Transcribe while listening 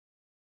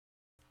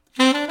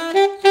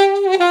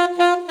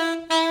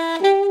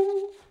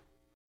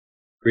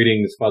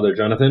Greetings, Father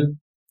Jonathan.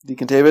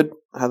 Deacon David,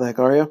 how the heck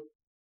are you?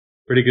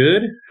 Pretty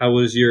good. How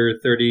was your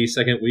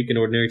 32nd week in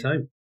Ordinary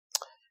Time?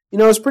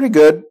 It's pretty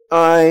good.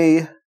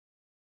 I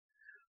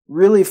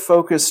really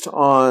focused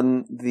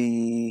on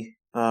the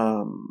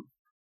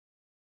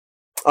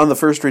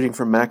first reading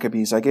from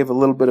Maccabees. I gave a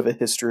little bit of a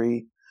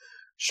history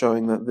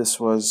showing that this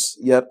was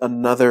yet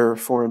another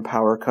foreign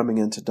power coming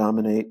in to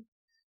dominate,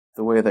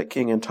 the way that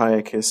King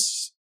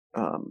Antiochus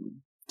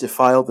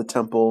defiled the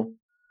temple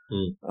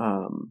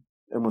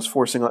and was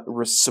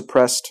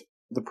suppressed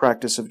the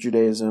practice of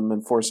Judaism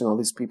and forcing all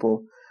these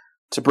people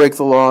to break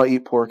the law,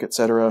 eat pork,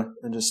 etc.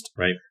 And just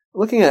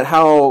looking at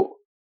how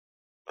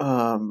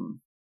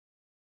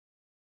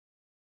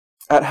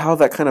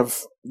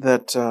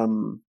that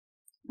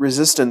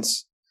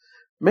resistance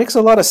makes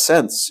a lot of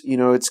sense.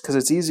 It's because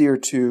it's easier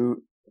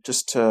to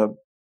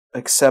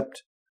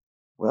accept,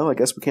 well, I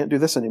guess we can't do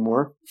this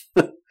anymore,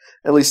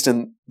 at least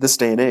in this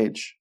day and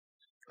age.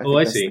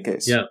 I see. The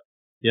case.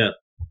 Yeah.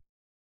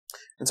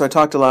 And so I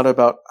talked a lot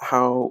about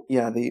how,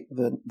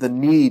 the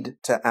need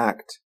to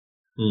act,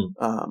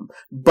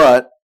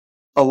 but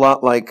a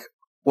lot like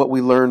what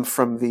we learned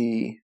from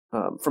the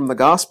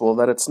gospel,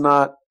 that it's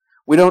not,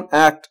 we don't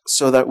act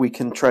so that we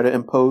can try to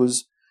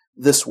impose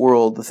this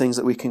world, the things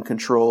that we can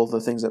control,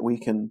 the things that we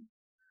can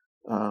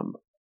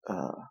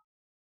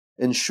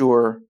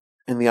ensure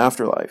in the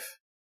afterlife.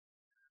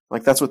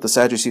 Like, that's what the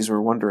Sadducees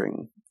were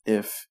wondering,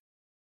 if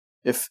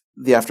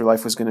the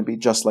afterlife was going to be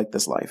just like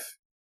this life.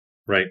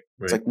 Right.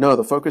 It's like, no,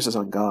 the focus is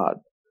on God.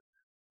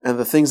 And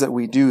the things that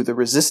we do, the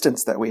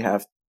resistance that we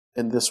have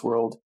in this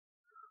world,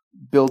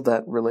 build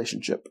that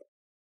relationship.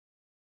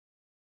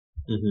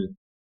 Mm-hmm.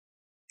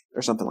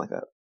 Or something like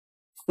that.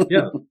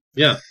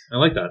 Yeah. I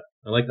like that.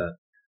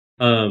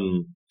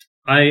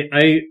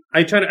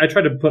 I try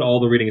to put all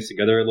the readings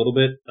together a little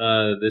bit.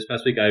 This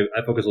past week, I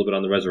focused a little bit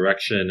on the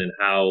resurrection and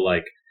how,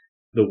 like,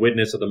 the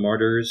witness of the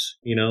martyrs,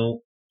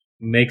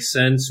 makes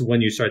sense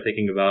when you start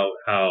thinking about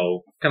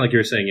how, kind of like you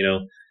were saying,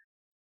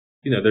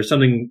 there's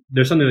something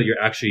that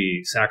you're actually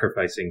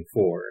sacrificing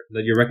for,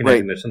 that you're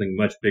recognizing there's something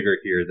much bigger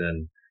here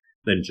than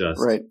just,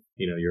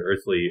 your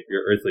earthly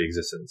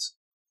existence.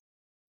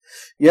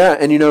 Yeah.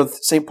 And,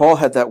 St. Paul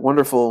had that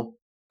wonderful,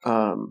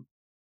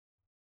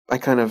 I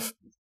kind of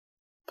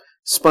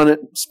spun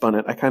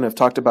it. I kind of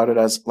talked about it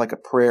as like a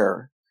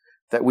prayer,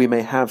 that we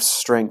may have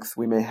strength,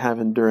 we may have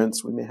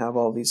endurance, we may have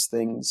all these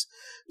things,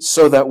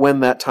 so that when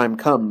that time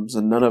comes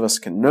and none of us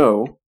can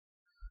know,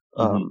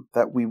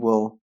 that we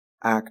will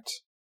act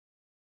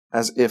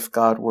as if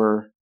God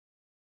were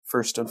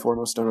first and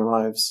foremost in our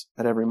lives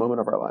at every moment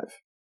of our life.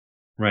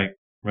 Right.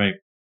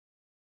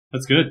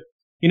 That's good.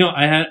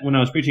 when I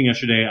was preaching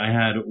yesterday, I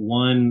had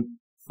one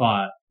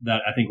thought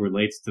that I think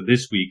relates to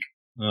this week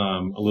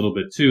a little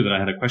bit too, that I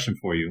had a question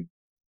for you.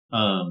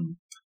 And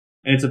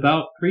it's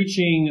about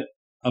preaching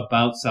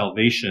about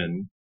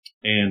salvation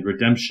and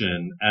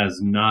redemption as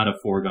not a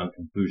foregone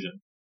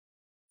conclusion.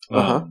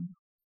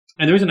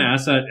 And the reason I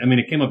asked that,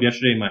 it came up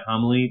yesterday in my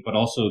homily, but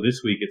also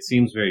this week, it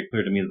seems very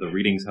clear to me that the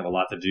readings have a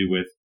lot to do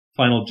with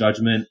final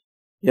judgment.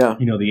 Yeah.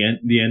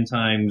 The end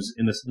times,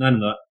 not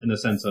in the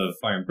sense of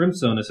fire and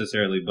brimstone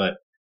necessarily, but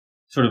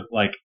sort of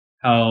like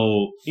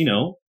how,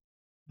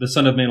 the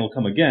Son of Man will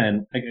come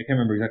again. I can't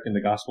remember exactly in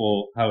the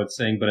gospel how it's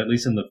saying, but at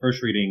least in the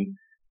first reading,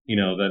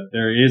 that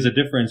there is a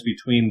difference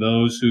between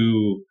those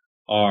who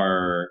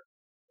are,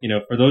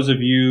 for those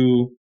of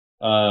you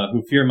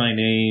who fear my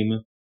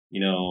name,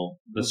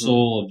 the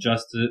soul of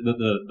justice,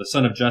 the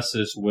Son of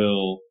Justice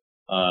will,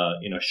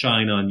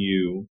 shine on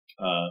you.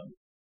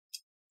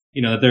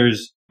 That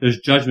there's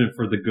judgment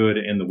for the good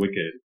and the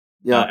wicked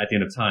at the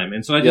end of time.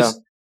 And so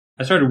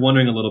I started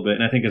wondering a little bit,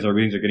 and I think as our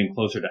readings are getting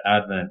closer to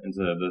Advent, into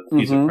the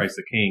Feast of Christ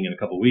the King in a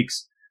couple of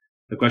weeks,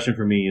 the question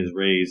for me is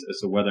raised as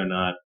to whether or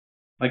not,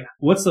 like,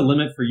 what's the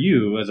limit for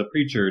you as a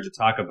preacher to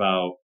talk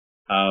about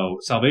how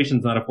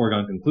salvation's not a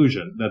foregone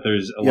conclusion, that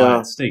there's a lot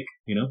at stake,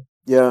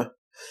 Yeah.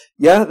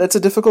 Yeah, that's a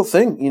difficult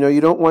thing.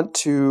 You don't want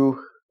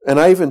to, and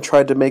I even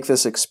tried to make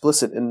this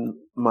explicit in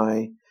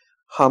my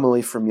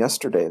homily from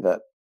yesterday,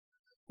 that,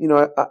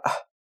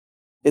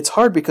 it's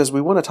hard because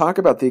we want to talk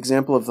about the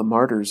example of the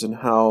martyrs and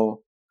how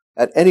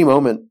at any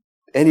moment,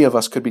 any of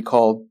us could be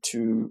called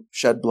to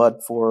shed blood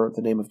for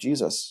the name of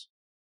Jesus.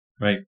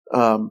 Right.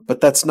 But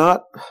that's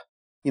not,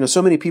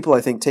 so many people,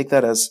 I think, take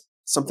that as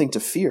something to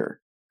fear.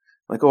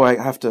 Like, oh, I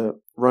have to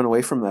run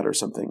away from that or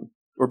something,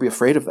 or be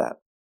afraid of that.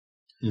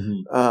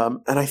 And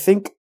I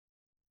think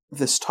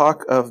this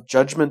talk of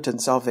judgment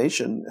and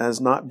salvation as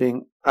not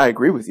being, I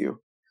agree with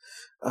you.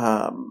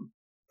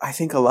 I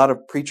think a lot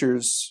of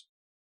preachers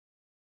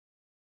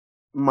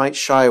might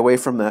shy away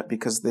from that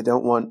because they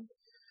don't want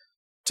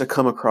to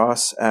come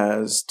across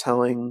as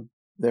telling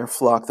their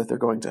flock that they're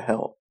going to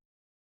hell.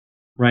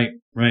 Right.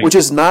 Which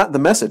is not the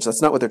message.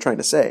 That's not what they're trying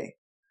to say.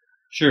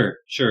 Sure.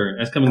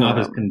 As coming off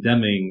as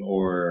condemning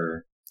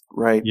or...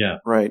 Right. Yeah.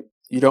 Right.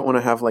 You don't want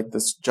to have like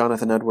this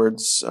Jonathan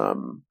Edwards,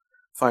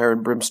 fire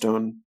and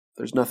brimstone.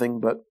 There's nothing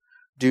but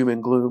doom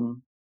and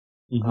gloom,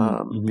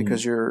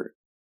 because you're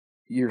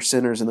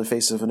sinners in the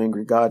face of an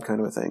angry God kind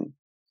of a thing.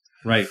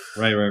 Right.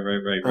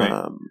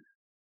 Um,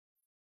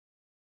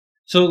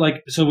 So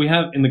we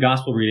have in the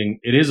gospel reading,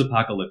 it is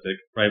apocalyptic,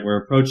 right?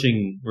 We're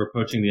approaching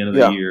the end of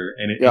Yeah. the year,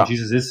 and Yeah.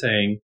 Jesus is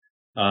saying,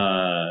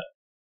 so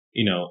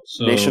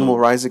nation will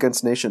rise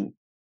against nation.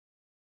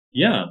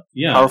 yeah.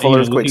 Powerful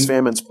And, earthquakes,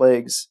 famines,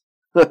 plagues.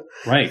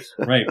 Right.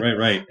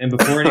 And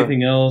before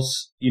anything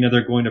else,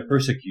 they're going to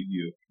persecute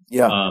you,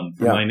 Yeah.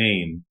 for my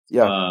name.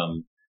 Yeah.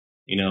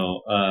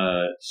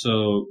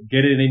 So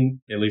get it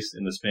in, at least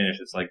in the Spanish,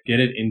 it's like, get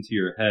it into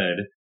your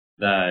head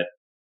that,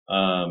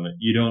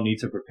 you don't need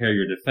to prepare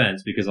your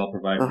defense because I'll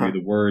provide for you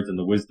the words and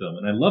the wisdom.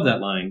 And I love that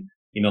line,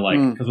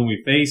 because when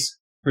we face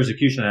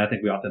persecution, I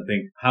think we often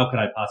think, how could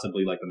I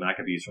possibly, like the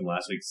Maccabees from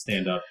last week,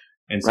 stand up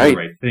and say the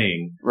right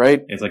thing? Right.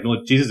 And it's like,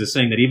 no, Jesus is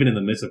saying that even in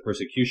the midst of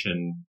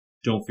persecution,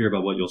 don't fear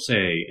about what you'll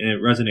say. And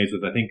it resonates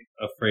with, I think,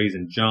 a phrase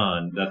in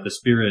John that the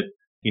Spirit,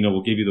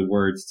 will give you the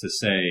words to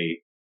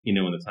say,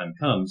 when the time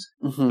comes.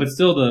 Mm-hmm. But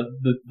still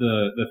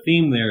the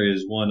theme there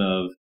is one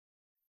of,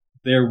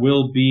 there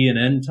will be an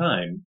end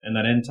time, and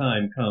that end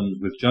time comes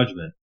with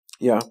judgment.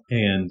 Yeah.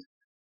 And,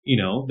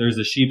 there's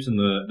the sheep and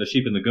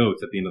the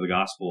goats at the end of the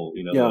gospel,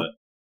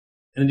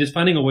 and just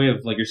finding a way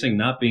of, like you're saying,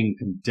 not being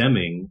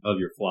condemning of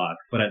your flock,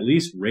 but at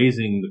least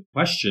raising the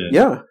question.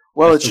 Yeah.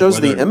 Well, it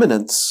shows the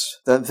imminence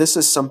that this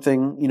is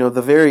something,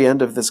 the very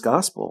end of this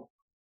gospel,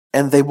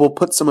 and they will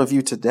put some of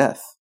you to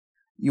death.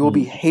 You will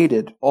be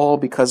hated all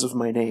because of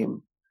my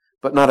name,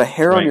 but not a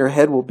hair on your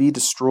head will be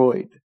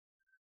destroyed.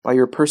 By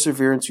your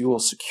perseverance, you will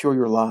secure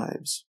your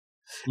lives.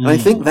 And I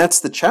think that's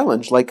the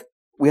challenge. Like,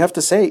 we have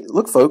to say,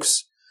 look,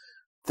 folks,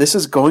 this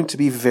is going to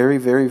be very,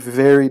 very,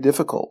 very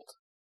difficult.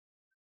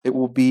 It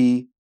will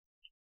be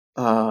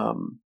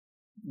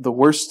the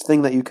worst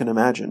thing that you can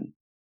imagine.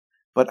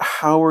 But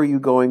how are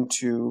you going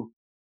to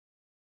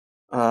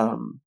act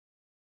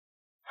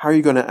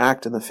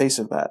in the face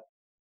of that?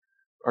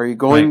 Are you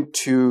going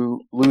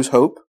to lose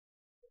hope,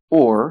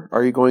 or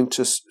are you going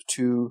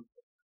to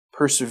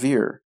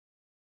persevere?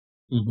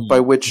 Mm-hmm. By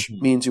which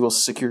means you will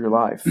secure your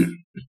life.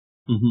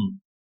 Mm-hmm.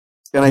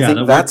 And I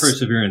think that's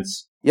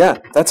perseverance. Yeah,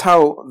 that's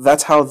how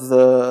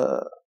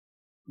the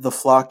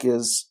flock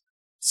is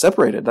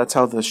separated. That's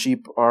how the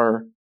sheep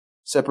are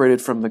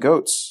separated from the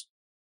goats.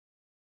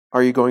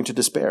 Are you going to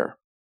despair?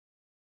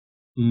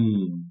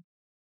 Mm.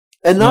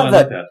 And not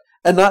that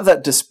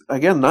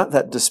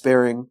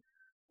despairing.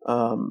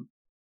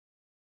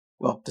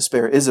 Well,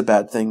 despair is a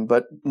bad thing,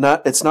 but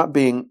it's not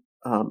being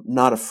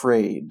not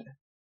afraid.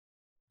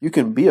 You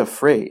can be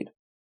afraid.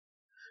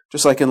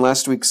 Just like in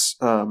last week's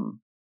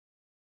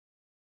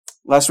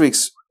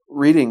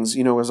readings,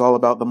 was all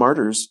about the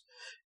martyrs,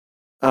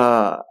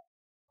 and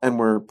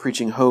we're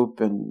preaching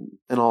hope and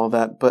all of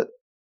that. But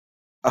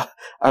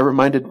I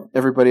reminded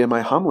everybody in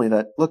my homily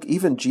that, look,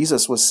 even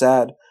Jesus was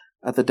sad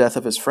at the death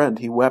of his friend.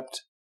 He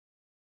wept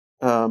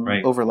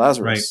over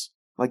Lazarus. Right.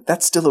 Like,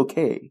 that's still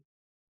okay.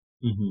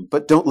 Mm-hmm.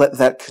 But don't let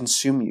that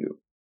consume you.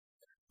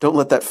 Don't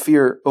let that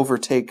fear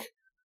overtake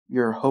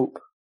your hope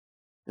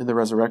in the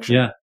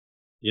resurrection.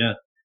 Yeah.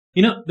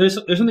 There's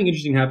something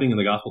interesting happening in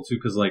the gospel too,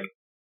 because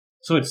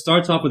so it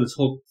starts off with this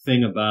whole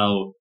thing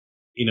about,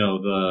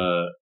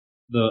 the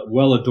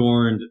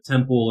well-adorned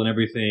temple and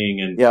everything,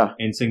 and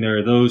saying there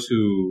are those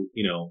who,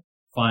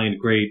 find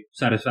great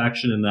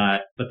satisfaction in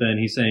that, but then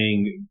he's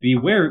saying,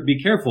 be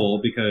careful,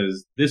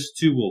 because this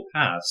too will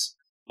pass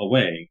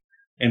away.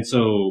 And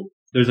so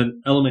there's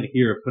an element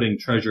here of putting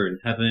treasure in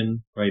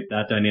heaven, right?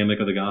 That dynamic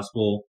of the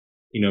gospel,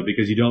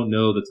 because you don't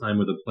know the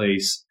time or the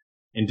place,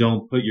 and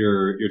don't put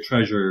your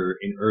treasure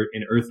in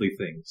earthly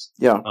things.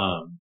 Yeah.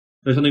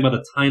 There's something about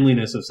the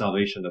timeliness of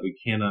salvation that we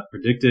cannot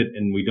predict it,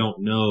 and we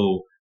don't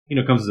know,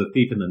 comes as a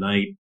thief in the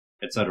night,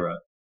 etc.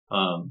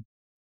 But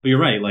you're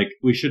right,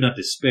 we should not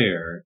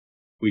despair.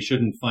 We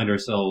shouldn't find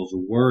ourselves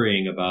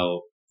worrying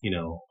about,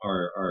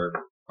 our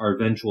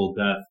eventual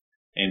death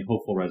and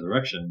hopeful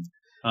resurrection.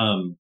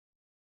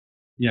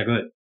 Yeah, go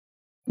ahead.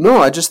 No,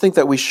 I just think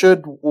that we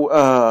should,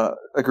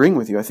 agreeing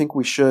with you, I think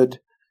we should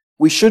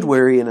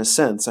worry in a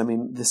sense. I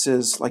mean, this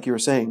is, like you were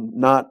saying,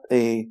 not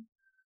a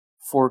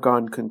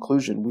foregone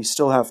conclusion. We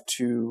still have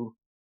to,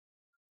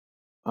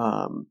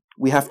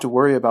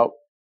 worry about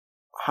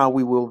how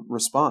we will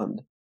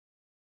respond.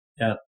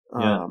 Yeah.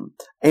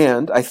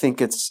 And I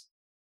think it's,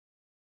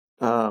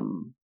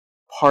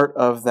 part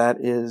of that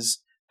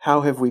is,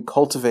 how have we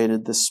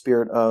cultivated this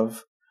spirit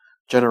of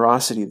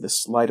generosity,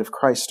 this light of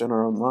Christ in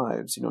our own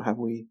lives? Have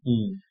we,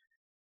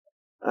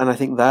 and I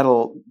think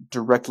that'll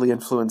directly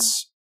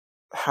influence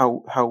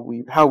how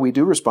we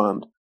do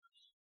respond,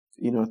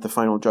 at the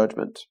final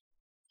judgment.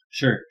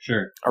 Sure.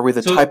 Are we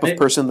the type of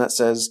person that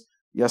says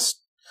yes,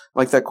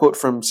 like that quote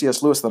from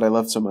C.S. Lewis that I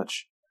love so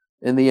much?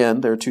 In the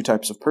end, there are two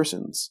types of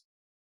persons.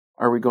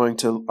 Are we going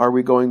to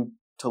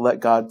let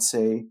God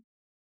say?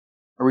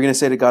 Are we going to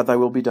say to God, "Thy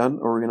will be done,"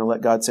 or are we going to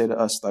let God say to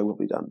us, "Thy will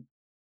be done"?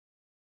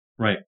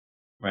 Right.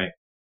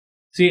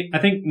 See, I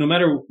think no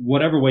matter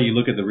whatever way you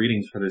look at the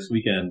readings for this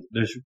weekend,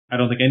 I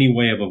don't think any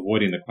way of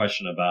avoiding the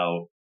question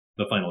about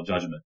the final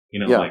judgment.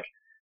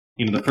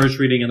 the first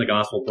reading and the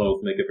gospel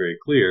both make it very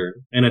clear,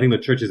 and I think the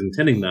church is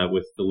intending that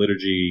with the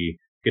liturgy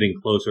getting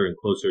closer and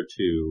closer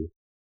to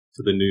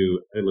the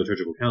new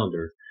liturgical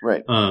calendar.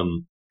 Right.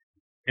 And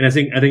I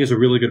think it's a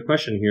really good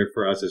question here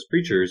for us as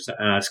preachers to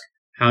ask: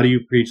 how do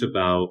you preach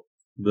about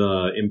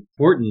the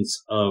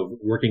importance of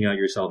working out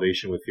your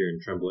salvation with fear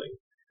and trembling?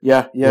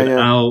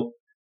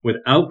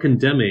 Without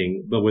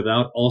condemning, but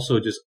without also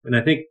just, and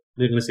I think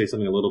they're going to say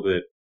something a little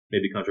bit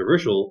maybe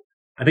controversial.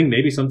 I think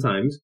maybe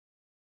sometimes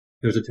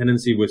there's a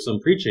tendency with some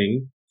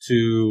preaching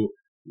to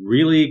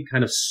really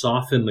kind of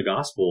soften the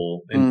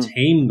gospel and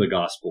tame the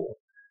gospel,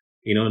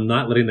 and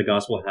not letting the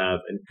gospel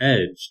have an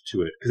edge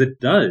to it. Because it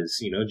does,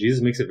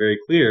 Jesus makes it very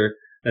clear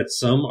that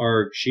some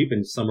are sheep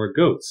and some are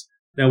goats.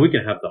 Now we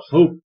can have the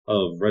hope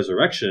of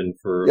resurrection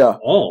for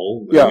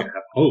all. We can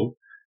have hope,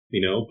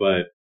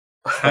 but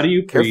how do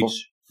you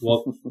preach?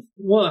 Well,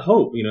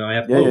 hope, I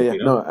have hope,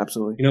 No,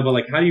 absolutely. But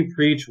like, how do you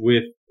preach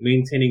with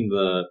maintaining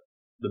the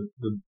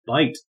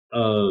bite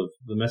of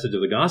the message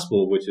of the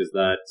gospel, which is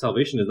that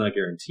salvation is not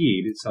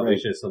guaranteed.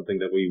 Salvation is something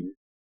that we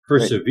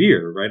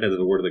persevere, right, as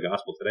the word of the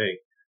gospel today.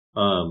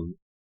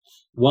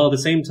 While at the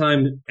same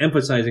time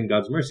emphasizing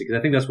God's mercy, because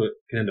I think that's what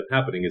can end up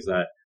happening is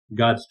that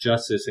God's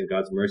justice and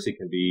God's mercy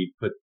can be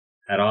put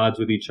at odds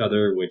with each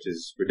other, which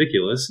is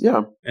ridiculous.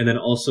 Yeah. And then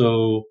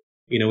also,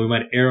 we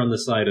might err on the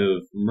side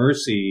of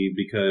mercy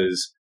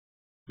because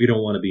we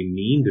don't want to be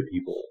mean to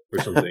people or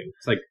something.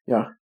 It's like,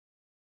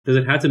 does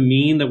it have to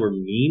mean that we're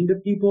mean to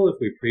people if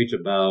we preach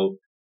about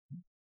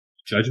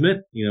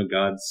judgment?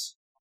 God's,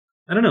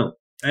 I don't know.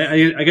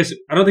 I guess,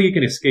 I don't think you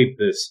can escape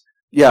this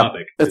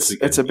topic.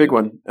 It's a big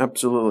one.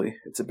 Absolutely.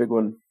 It's a big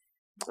one.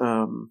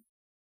 I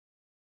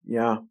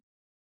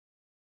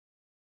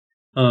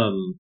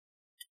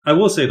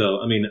will say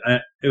though,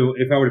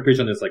 if I were to preach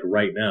on this like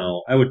right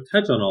now, I would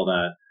touch on all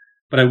that,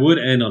 but I would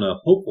end on a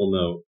hopeful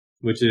note,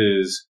 which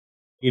is,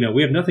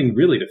 we have nothing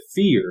really to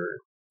fear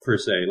per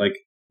se.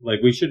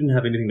 Like we shouldn't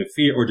have anything to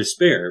fear or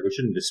despair. We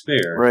shouldn't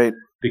despair, right?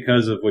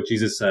 Because of what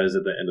Jesus says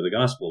at the end of the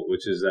gospel,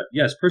 which is that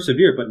yes,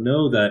 persevere, but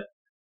know that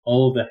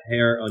all of the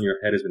hair on your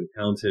head has been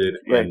counted,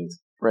 and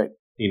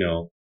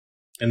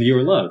and you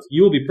are loved.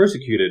 You will be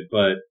persecuted,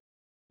 but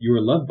you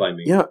are loved by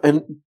me. Yeah,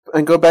 and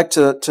go back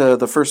to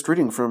the first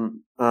reading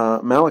from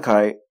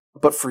Malachi.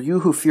 But for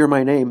you who fear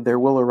my name, there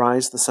will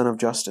arise the Son of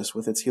Justice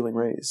with its healing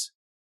rays.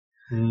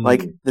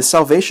 Like, the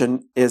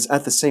salvation is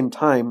at the same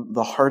time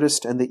the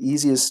hardest and the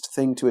easiest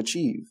thing to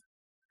achieve.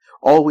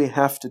 All we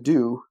have to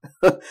do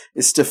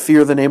is to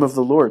fear the name of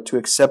the Lord, to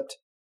accept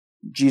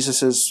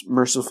Jesus'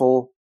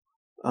 merciful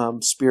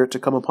spirit to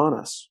come upon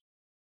us.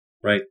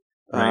 Right.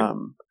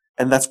 And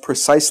that's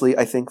precisely,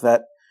 I think,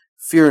 that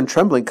fear and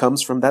trembling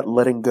comes from that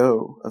letting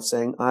go of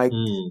saying,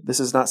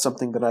 this is not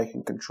something that I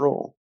can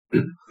control.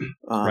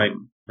 Right.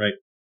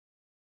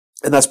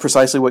 And that's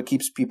precisely what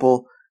keeps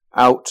people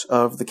out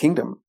of the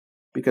kingdom,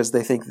 because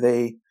they think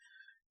they,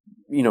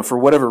 for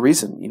whatever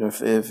reason,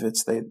 if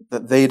it's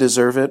that they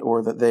deserve it,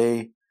 or that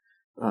they,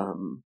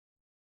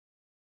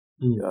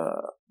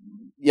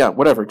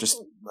 whatever,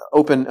 just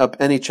open up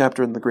any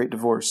chapter in the Great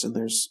Divorce, and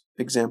there's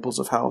examples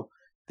of how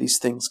these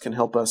things can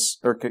help us,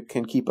 or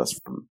can keep us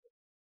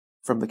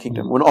from the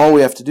kingdom, when all we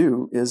have to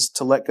do is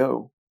to let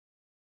go.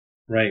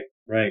 Right.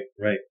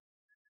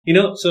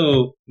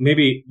 So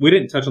maybe we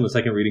didn't touch on the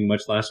second reading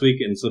much last week,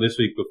 and so this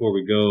week, before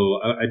we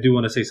go, I do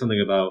want to say something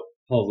about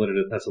Paul's letter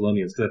to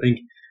Thessalonians, because I think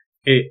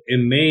it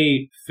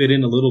may fit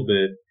in a little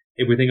bit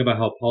if we think about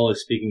how Paul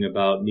is speaking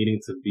about needing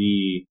to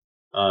be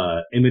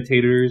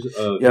imitators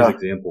of his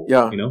example.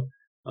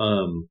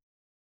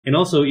 And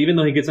also, even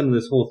though he gets into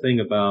this whole thing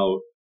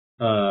about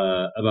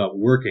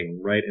working,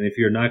 right? And if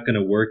you're not going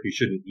to work, you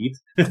shouldn't eat.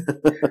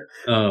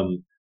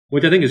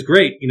 Which I think is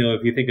great,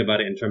 if you think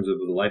about it in terms of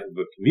the life of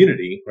a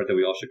community, right, that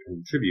we all should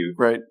contribute.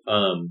 Right.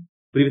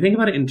 But if you think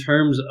about it in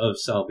terms of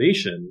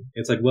salvation,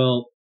 it's like,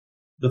 well,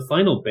 the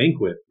final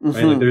banquet,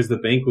 right? Like, there's the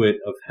banquet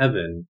of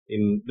heaven,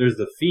 and there's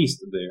the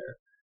feast there.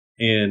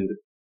 And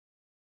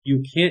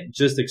you can't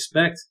just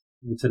expect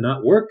to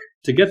not work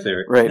to get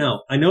there. Right.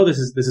 Now, I know this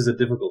is a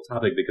difficult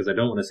topic, because I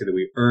don't want to say that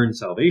we earn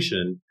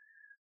salvation,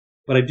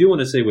 but I do want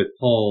to say with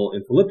Paul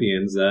in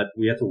Philippians that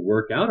we have to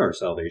work out our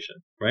salvation,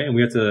 right? And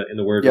we have to, in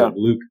the words of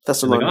Luke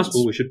in the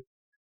gospel, we should,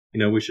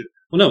 in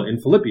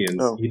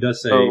Philippians, he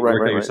does say,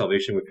 work out your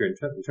salvation with fear and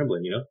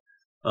trembling,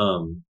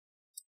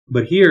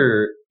 But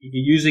here,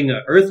 using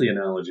an earthly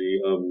analogy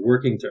of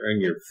working to earn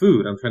your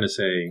food, I'm trying to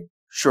say,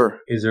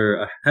 is there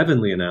a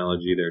heavenly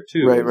analogy there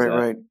too?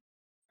 Right.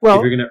 Well,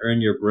 if you're going to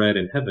earn your bread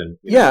in heaven.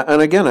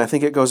 And again, I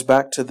think it goes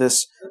back to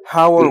this: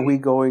 how are we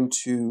going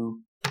to?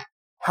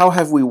 How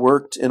have we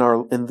worked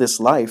in this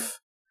life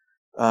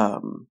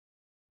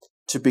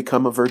to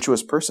become a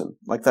virtuous person?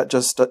 Like that,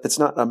 it's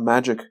not a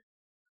magic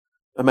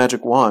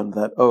wand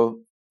that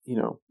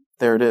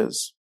there it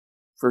is,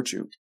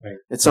 virtue. Right.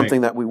 It's something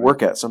that we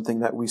work at, something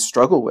that we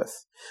struggle with,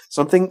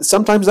 something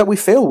sometimes that we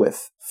fail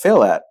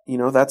at.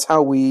 That's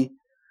how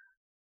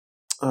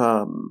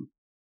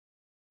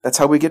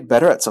we get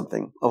better at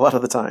something a lot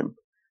of the time,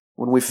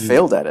 when we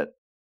failed at it.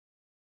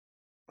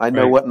 I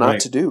know what not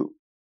to do.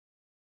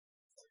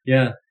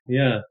 Yeah.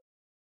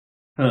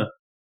 Huh.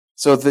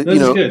 So This is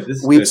good. This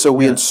is good.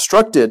 we Yeah.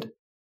 instructed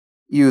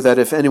you that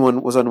if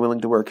anyone was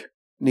unwilling to work,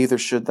 neither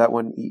should that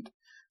one eat.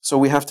 So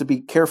we have to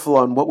be careful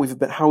on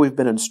how we've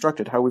been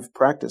instructed, how we've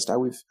practiced, how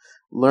we've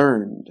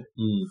learned,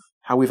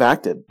 how we've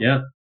acted.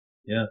 Yeah.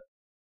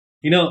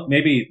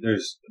 Maybe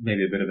there's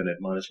maybe a bit of an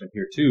admonishment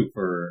here too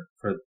for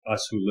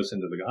us who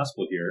listen to the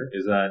gospel here,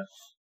 is that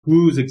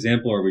whose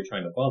example are we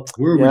trying to follow?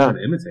 Who are we trying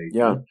to imitate?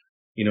 Yeah.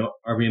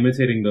 Are we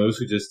imitating those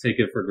who just take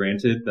it for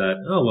granted that,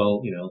 oh,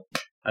 well,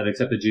 I've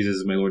accepted Jesus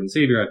as my Lord and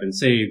Savior, I've been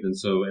saved, and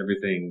so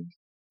everything,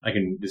 I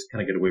can just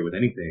kind of get away with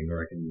anything,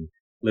 or I can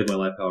live my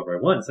life however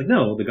I want. It's like,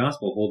 no, the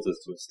gospel holds us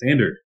to a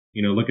standard.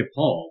 Look at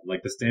Paul,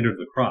 like the standard of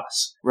the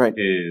cross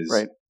is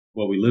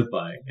what we live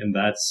by, and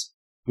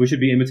we should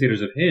be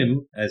imitators of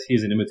him as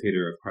he's an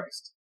imitator of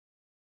Christ.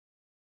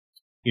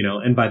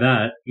 And by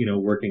that,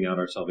 working out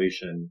our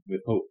salvation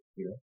with hope,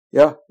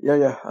 Yeah.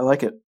 I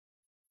like it.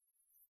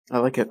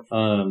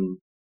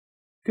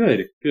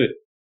 Good.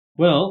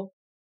 Well,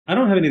 I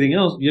don't have anything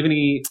else. Do you have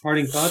any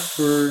parting thoughts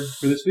for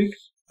this week?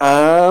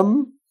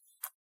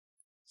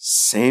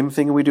 Same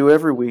thing we do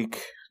every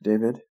week,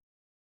 David.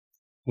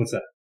 What's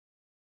that?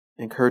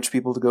 Encourage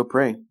people to go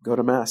pray, go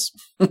to Mass.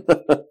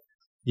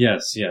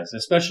 Yes.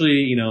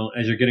 Especially,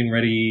 as you're getting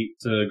ready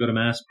to go to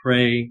Mass,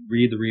 pray,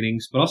 read the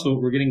readings, but also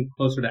we're getting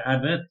closer to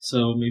Advent,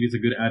 so maybe it's a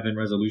good Advent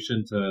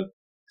resolution to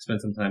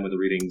spend some time with the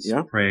readings,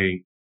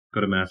 pray,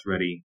 go to Mass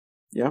ready.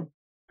 Yeah.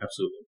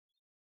 Absolutely.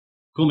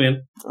 Cool,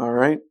 man. All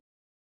right.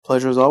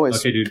 Pleasure as always.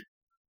 Okay, dude.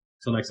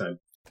 Till next time.